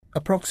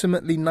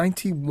Approximately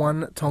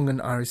 91 Tongan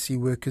RSC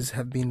workers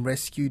have been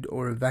rescued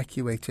or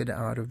evacuated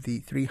out of the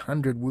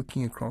 300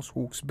 working across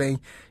Hawke's Bay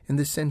in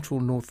the central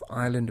North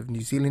Island of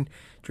New Zealand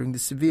during the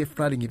severe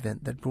flooding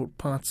event that brought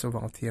parts of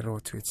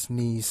Aotearoa to its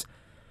knees.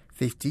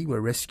 50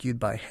 were rescued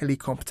by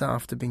helicopter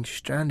after being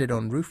stranded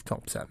on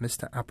rooftops at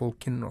Mr. Apple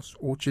Kinross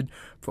Orchard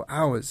for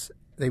hours.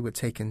 They were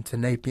taken to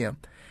Napier.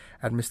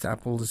 At Mr.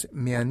 Apple's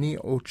Miani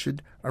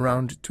Orchard,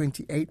 around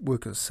 28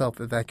 workers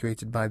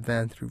self-evacuated by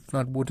van through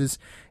floodwaters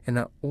and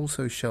are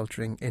also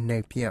sheltering in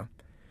Napier.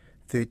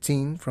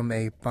 13 from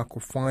a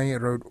Pakowhai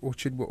Road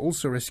orchard were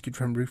also rescued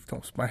from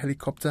rooftops by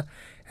helicopter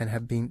and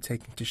have been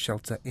taken to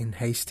shelter in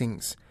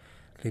Hastings.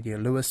 Lydia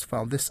Lewis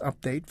filed this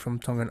update from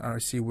Tongan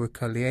RSC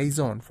worker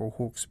liaison for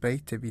Hawke's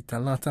Bay, Tevi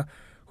Talata,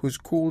 who's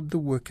called the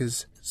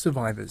workers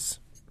survivors.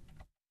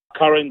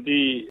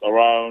 Currently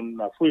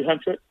around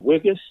 300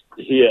 workers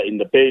here in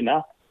the bay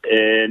now.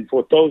 And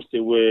for those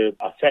that were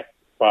affected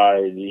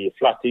by the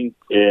flooding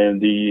and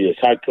the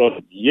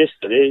cyclone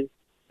yesterday,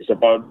 it's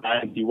about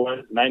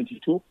 91.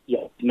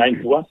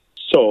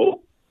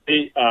 So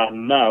they are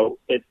now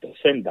at the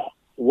center.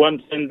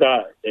 One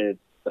center at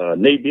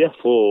Napier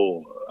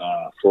for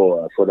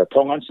the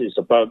Tongans is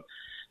about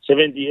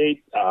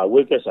 78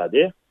 workers are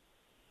there.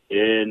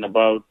 And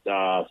about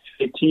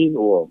 15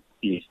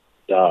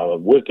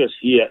 workers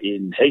here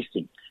in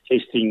Hastings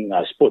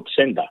Sports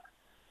Center.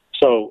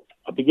 So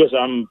because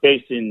I'm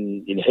based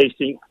in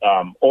Hastings,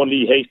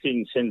 only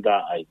Hastings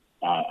Center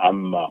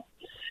I'm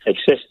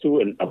access to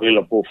and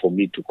available for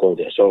me to go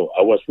there. So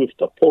I was with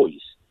the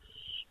police.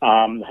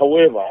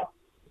 However,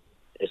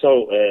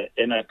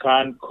 and I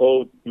can't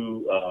go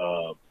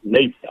to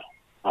Napier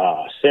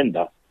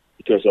Center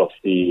because of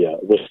the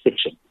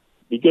restriction.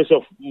 Because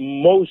of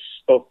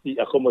most of the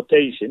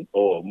accommodation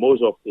or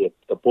most of the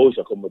police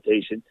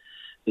accommodation,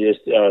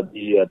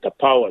 the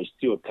power is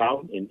still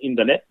down in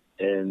internet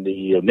and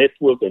the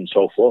network and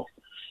so forth.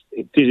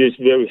 This is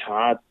very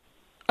hard.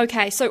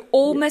 Okay, so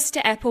all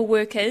Mr. Apple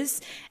workers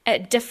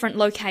at different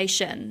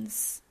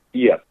locations?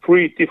 Yeah,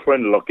 3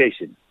 different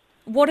locations.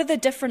 What are the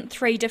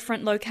 3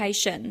 different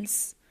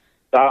locations?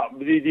 Like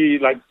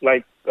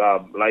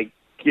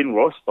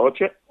Kinross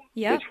Orchard.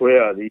 Yeah. That's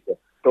where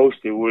those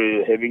that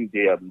were having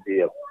the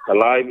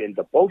live in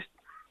the post.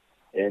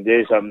 And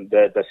there's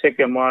the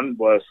second one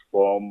was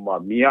from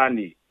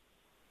Miani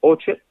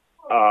Orchard.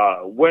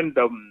 When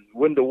the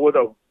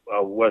water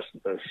was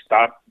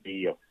start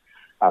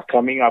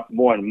coming up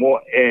more and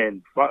more,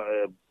 and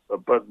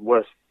but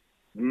was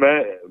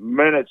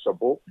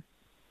manageable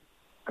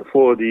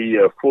for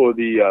their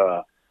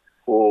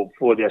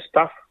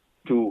staff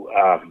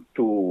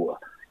to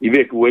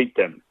evacuate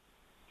them.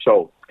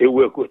 So they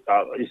were good.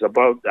 It's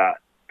about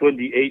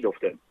 28 of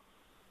them.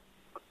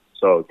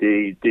 So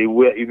they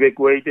were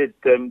evacuated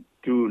them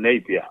to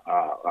Napier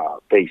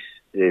base.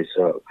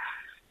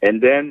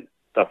 And then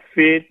the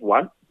 5th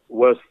one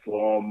was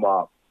from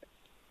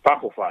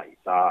Pakowhai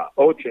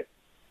Orchard.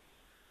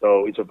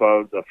 So it's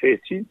about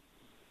 15.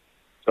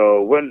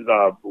 So when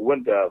the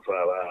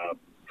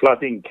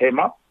flooding came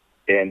up,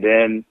 and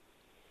then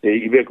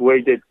they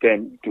evacuated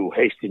them to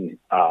Hastings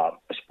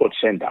Sports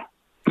Center.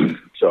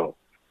 So,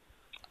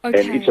 okay.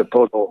 And it's a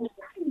total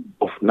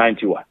of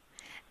 91.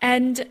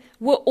 And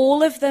were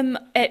all of them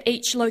at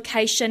each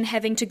location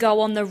having to go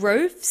on the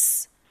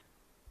roofs?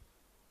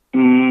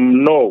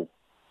 No.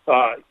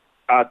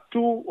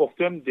 2 of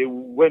them, they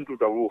went to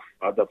the roof.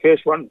 The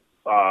first one,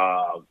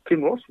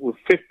 Kinross, with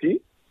 50,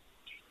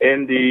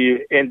 and the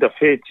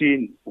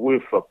 13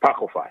 with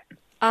Pakowhai.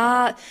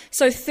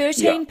 So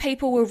 13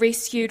 people were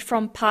rescued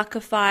from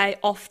Pakowhai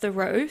off the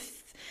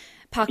roof,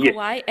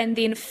 Yes. and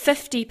then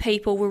 50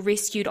 people were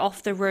rescued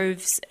off the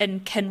roofs in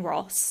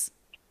Kinross.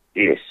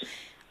 Yes.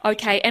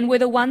 Okay, and were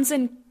the ones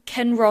in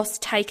Kinross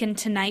taken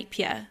to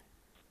Napier?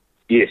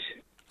 Yes.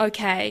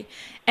 Okay,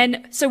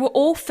 and so were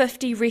all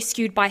 50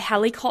 rescued by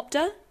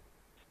helicopter?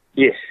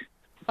 Yes.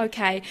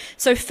 Okay,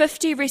 so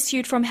 50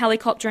 rescued from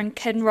helicopter in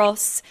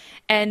Kinross,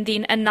 and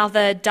then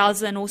another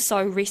dozen or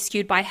so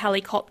rescued by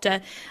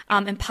helicopter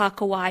in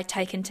Pakowhai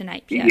taken to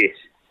Napier? Yes.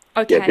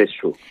 Okay. Yeah, that's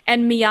true.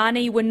 And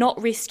Miani were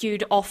not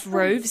rescued off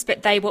roofs,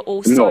 but they were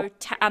also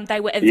they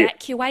were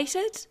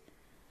evacuated?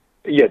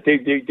 Yeah,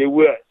 they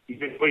were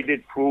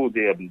evacuated through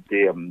their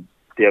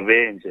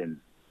vans and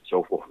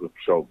so forth.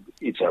 So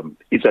it's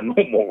a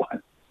normal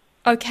one.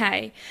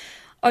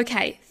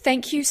 Okay,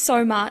 thank you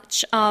so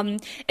much.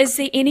 Is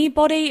there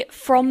anybody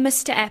from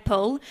Mr.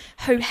 Apple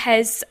who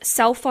has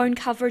cell phone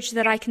coverage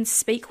that I can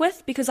speak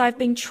with? Because I've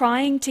been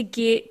trying to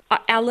get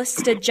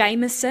Alistair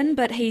Jameson,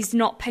 but he's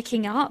not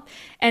picking up,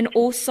 and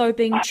also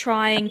been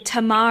trying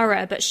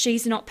Tamara, but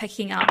she's not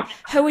picking up.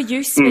 Who are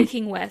you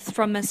speaking with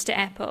from Mr.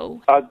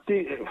 Apple?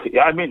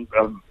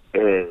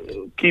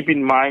 Keep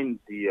in mind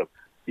the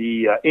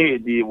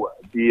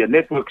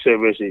network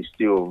service is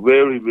still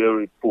very,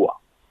 very poor.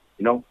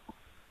 You know.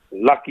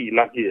 Lucky,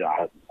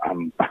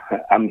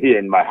 I'm here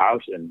in my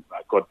house and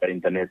I got the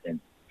internet and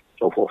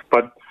so forth.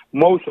 But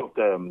most of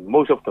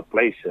the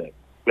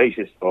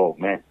places, oh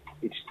man,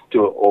 it's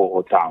still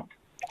all down.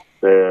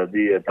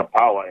 the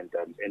power in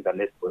the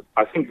network.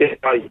 I think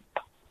that's why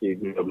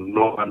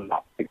no one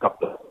pick up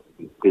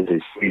this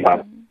is really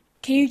hard.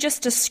 Can you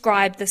just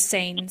describe the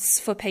scenes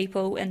for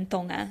people in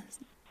Tonga?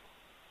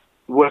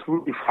 It was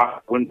really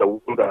hard when the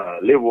water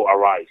level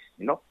arrives,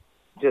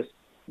 just,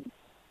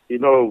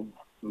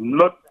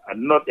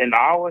 not an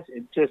hour,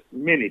 it's just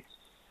minutes.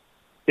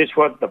 That's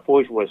what the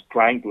voice was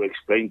trying to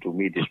explain to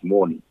me this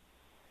morning.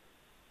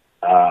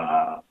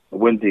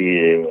 When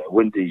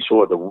they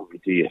saw the water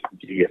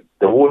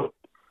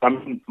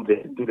coming to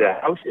the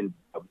house in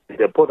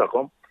the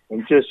Potacom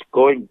and just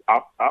going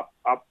up.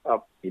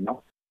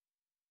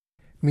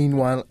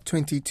 Meanwhile,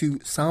 22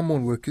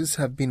 salmon workers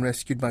have been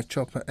rescued by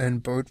chopper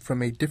and boat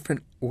from a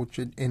different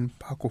orchard in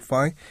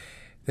Pakofai.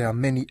 There are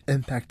many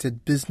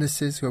impacted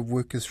businesses who have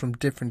workers from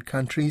different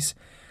countries.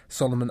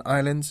 Solomon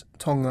Islands,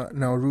 Tonga,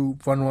 Nauru,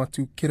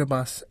 Vanuatu,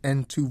 Kiribati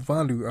and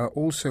Tuvalu are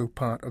also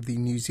part of the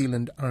New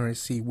Zealand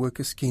RSC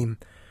worker scheme.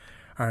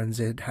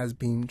 RNZ has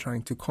been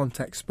trying to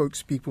contact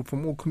spokespeople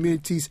from all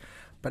communities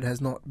but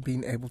has not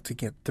been able to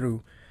get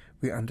through.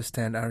 We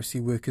understand RSC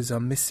workers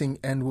are missing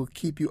and will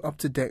keep you up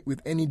to date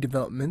with any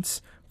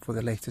developments. For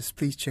the latest,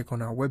 please check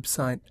on our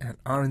website at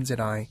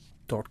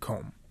rnzi.com.